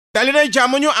dali na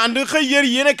jàmm ñu ànd xëy yër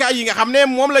yéenekaay yi nga xam ne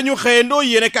moom la ñu xëyandoo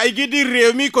yéenekaay gi di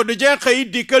Rewmi quotidien xëy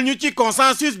dikkal ñu ci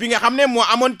consensus bi nga xam ne moo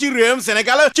amoon ci réewum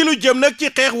Sénégal ci lu jëm nag ci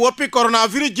xeex woppi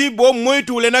coronavirus ji boo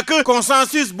moytuwule nag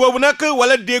consensus boobu nag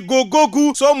wala déggoo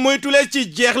googu soo moytuwulee ci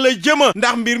jeex la jëm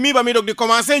ndax mbir mi ba muy doog di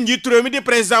commencé njiit réew mi di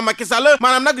président Macky Sall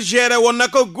maanaam nag géré woon na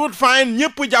ko good fine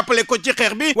ñëpp jàppale ko ci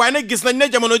xeex bi waaye nag gis nañ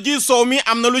ne jamono ji soow mi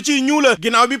am na lu ci ñuula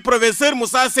ginnaaw bi professeur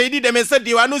Moussa Seydi demee sa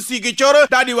diwaanu Ziguinchor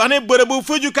daal di wax ne bërëbu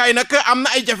fëjukaay nag am na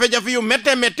ay jafe-jafe yu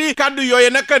métte métti kàddu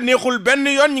yooyu nag neexul benn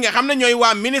yoon ñi nga xam ne ñooy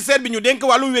waa ministère bi ñu dénk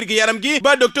wàllum wér-gi-yaram gi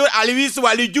ba docteur Aloyse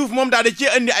Waly Diouf moom daal di ci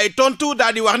indi ay tontu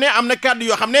daal di wax ne am na kàddu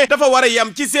yoo xam ne dafa war a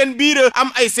yem ci seen biir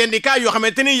am ay syndicat yoo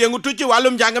xamante ni yëngutu ci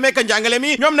wàllum njàngame ka njàngale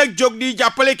mi ñoom nag jóg di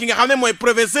jàppale ki nga xam ne mooy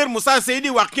professeur Moussa Seydi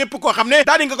wax képp koo xam ne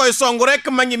daal di nga koy songu rek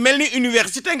ma ngi mel ni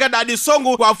université nga daal di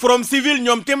songu waa forum civil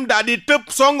ñoom tim daal di tëb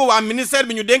songu waa ministère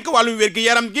bi ñu dénk wàllum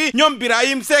wér-gi-yaram gi ñoom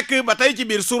Birahim Seck ba tey ci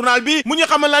biir journal bi mu ñu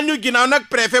xamal lan ñu ginnaaw nag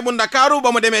préfet bu Ndakaaru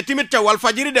ba mu demee timit ca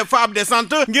Walfadjri def fa ab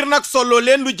descente ngir nag solo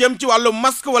leen lu jëm ci wàllu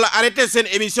masque wala arrêté seen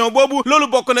émission boobu loolu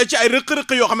bokk na ci ay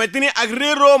rëq-rëq yoo xamante ni ak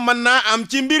réeroo mën naa am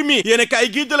ci mbir mi yéen kay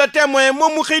gi de la témoin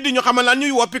moom mu xëy di ñu xamal lan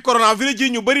ñuy woppi coronavirus ji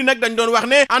ñu bëri nag dañ doon wax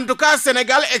ne en tout cas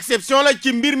Sénégal exception la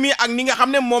ci mbir mi ak ni nga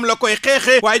xam ne moom la koy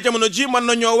xeexee waaye jamono ji mën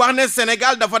na ñoo wax ne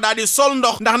Sénégal dafa daal di sol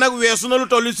ndox ndax nag weesu na lu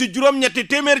toll si juróom-ñetti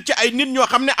téeméer ci ay nit ñoo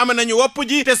xam ne am nañu wopp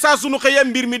ji te saa suñu xëyee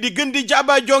mbir mi di gën di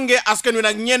jaaba jonge askan wi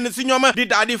nag ñenn si ñoom di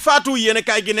daal di faatu yéen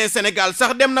kaay gi ne Sénégal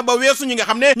sax dem na ba weesu ñi nga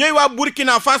xam ne ñooy waa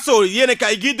Burkina Faso yéen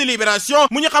kaay gi de Libération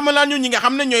mu ñu xamal laan ñu ñi nga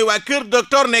xam ne ñooy waa Kër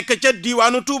Docteur nekk ca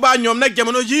diwaanu Touba ñoom nag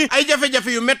jamono ji ay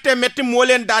jafe-jafe yu métte métti moo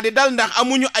leen daal di dal ndax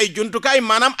amuñu ay jumtukaay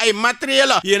maanaam ay matériel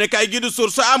la yéen kaay gi de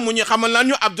Source A mu ñu xamal laan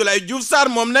ñu Abdoulaye Diouf Sarr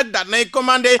moom nag daal nay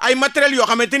commandé ay matériel yoo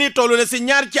xamante ni toll na si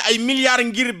ñaar ci ay milliards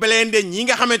ngir blindé ñi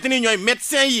nga xamante ni ñooy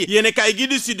médecins yi yéen kaay gi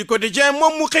de Sud Quotidien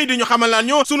moom mu xëy di ñu xamal laan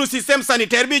ñu sunu système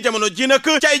sanitaire bi jamono ji nag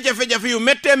ci ay jafe-jafe yu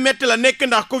métte métti la nekk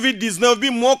ndax Covid 19 bi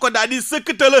moo ko daal di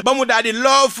sëkkatal ba mu daal di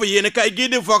loof yéen kaay gi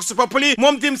di Vox Populi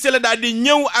moom tim si la daal di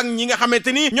ñëw ak ñi nga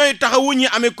xamante ni ñooy taxawu ñi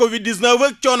amee Covid 19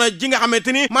 ak coono ji nga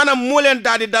xamante ni maanaam moo leen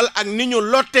daal di dal ak ni ñu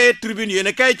lottee tribune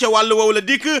yéen kaay ca wàllu woowu la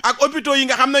dikk ak hôpitaux yi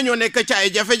nga xam ne ñoo nekk ci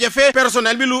ay jafe-jafe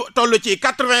personnel bi lu toll ci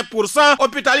 80%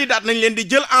 hôpital yi daat nañ leen di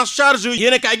jël en charge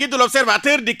yéen kaay gi di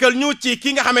L'Observateur dikkal ñu ci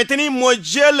ki nga xamante ni moo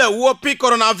jël woppi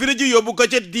coronavirus ji yóbbu ko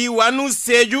ca diwaanu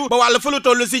Sédhiou ba wàll fa lu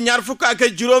toll si ñaar fukk ak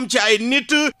juróom ci ay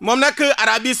nit moom nag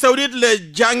Arabie Saoudite la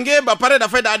jànge ba pare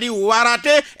dafay daal di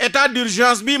waaraate état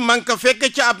d'urgence bi man ko fekk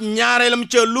ca ab ñaareelam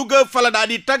ca Louga fa la daal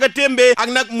di taggatémbe ak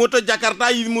nag moto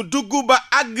Jakarta yi mu dugg ba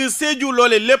àgg Sédhiou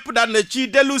loole lépp daan na ci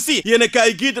dellu si yéen a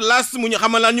kaay giit las mu ñu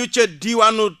xamal ñu ca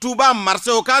diwaanu Touba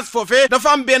marché Ocass foofee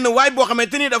dafa am benn waay boo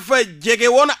xamante ni dafa jege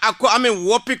woon ak ko amee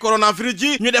woppi coronavirus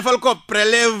ji ñu defal ko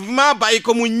prélèvement bàyyi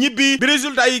ko mu ñibbi bi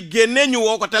résultat yi génnee ñu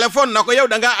woo ko téléphone na ko yow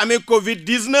da ngaa amee Covid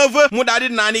 19 mu daal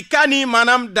di naani kaani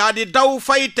maanaam daal di daw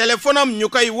fay téléphone am ñu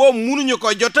koy woo munuñu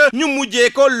ko jot ñu mujjee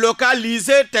ko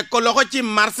localiser teg ko loxo ci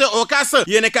marché Ocass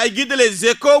yéen a kaay gi de Les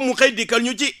Échos mu xëy dikkal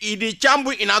ñu ci Idi Thiam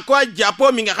Inakwa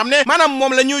Jàppo mi nga xam ne maanaam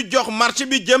moom la ñuy jox marché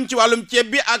bi jëm ci wàllum ceeb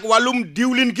bi ak wàllum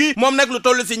diwlin gi moom nag lu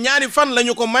toll si ñaari fan la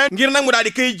ñu ko may ngir nag mu daal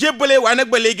di koy jébbale waaye nag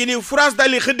ba léegi nii France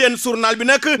daal di xëddeen journal bi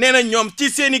nag nee na ñoom ci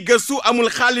seeni gëstu amul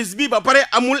xaalis bi ba pare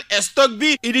amul stock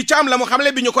bi Idi Thiam la mu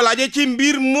xamle bi ñu ko laajee ci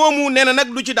mbir moomu nee na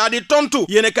nag du ci daal di tontu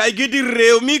yéen a kaay gi di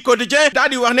Rewmi quotidien daal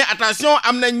di wax ne attention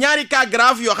am na ñaari cas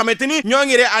grave yoo xamante ni ñoo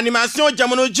ngi réanimation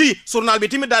jamono ji journal bi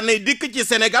tamit daan nay dikk ci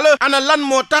Sénégal ana lan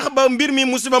moo tax ba mbir mi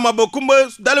musiba ma ba kumba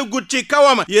dala gut ci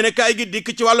kawam yéen a kaay gi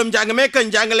dikk ci wàllum njàng meek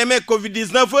njàngale meek Covid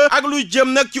 19 ak lu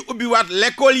jëm nag ci ubbiwaat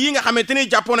l'école yi nga xamante ni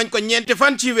jàppoon nañ ko ñeenti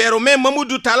fan ci weeru mai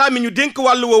Mamadou Talla mi ñu dénk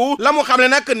wàllu woowu la mu xam ne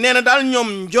nag nee na daal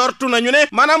ñoom njortu nañu ne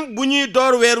maanaam bu ñuy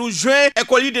door weeru juin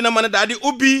école yi dina mën a daal di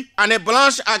ubbi année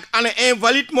blanche ak année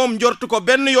invalide moom njortu ko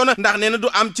benn yoon ndax nee na du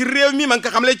am ci réew mi man ko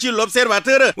xamle ci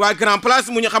L'Observateur waa Grand Place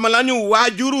mu ñu xamal laa ñu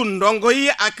waajuru ndongo yi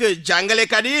ak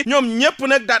jàngalekat yi ñoom ñëpp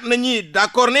nag daat nañuy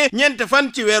d'accord ne ñeenti fan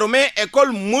ci weeru mai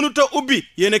école mënut a ubbi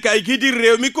yéen a kaay gii di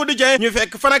réew mi quotidien ñu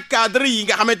fekk fan ak cadre yi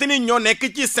nga xamante ni ñoo nekk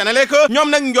ci Sénélec ñoom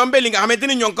nag njombe li nga xamante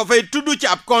ni ñoo ngi ko fay tudd ci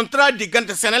ab contrat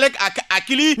diggante Sénélec ak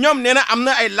Akilee ñoom nee na am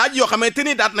na ay laaj yoo xamante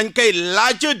ni daat nañ koy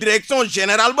laaj direction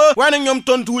générale ba waaye nag ñoom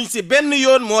tontu wuñ si benn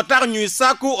yoon moo tax ñuy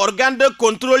sàkku organe de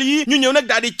contrôle yi ñu ñëw nag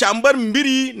daal di càmbar mbir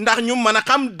yi ndax ñu mën a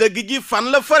xam dëgg gi fan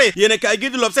la fare yéen a kaay gi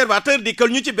di L'Observateur dikkal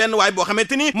ñu ci benn waay boo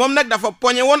xamante ni moom nag dafa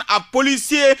poñe woon ab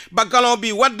policier ba galon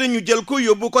bi wadd ñu jël ko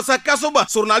yóbbu ko sa kaso ba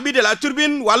journal bi de La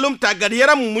Tribune wàllum tàggat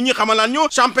yaram mu ñu xamalaan ñu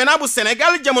championnat bu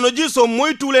Sénégal jamono ji soo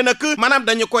mooy tuule nag maanaam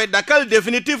dañu koy dakkal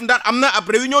définitif ndax am na ab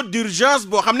réunion d'urgence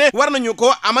boo xam ne war nañu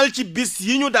ko amal ci bis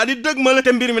yi ñu daal di dëgmal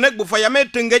te mbir mi nag bu fa yamee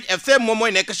Teungueth FC moom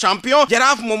mooy nekk champion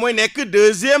Jaraaf moom mooy nekk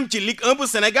deuxième ci Ligue 1 bu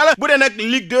Sénégal Sénégal. bu dee nag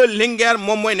Ligue 2 Linguère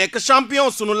moom mooy nekk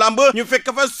champion sunu lamb ñu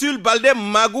fekk fa Sul Balde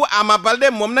Magu Ama Balde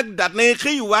moom nag daat nay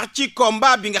xëy wax ci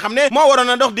combat bi nga xam ne moo waroon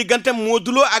a dox diggante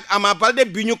Modou Lo ak Ama Balde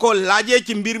bi ñu ko laajee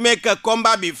ci mbir meek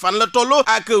combat bi fan la toll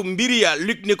ak mbir ya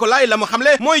Luc Nicolaï la mu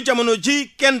xamle mooy jamono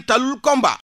ji kenn talul combat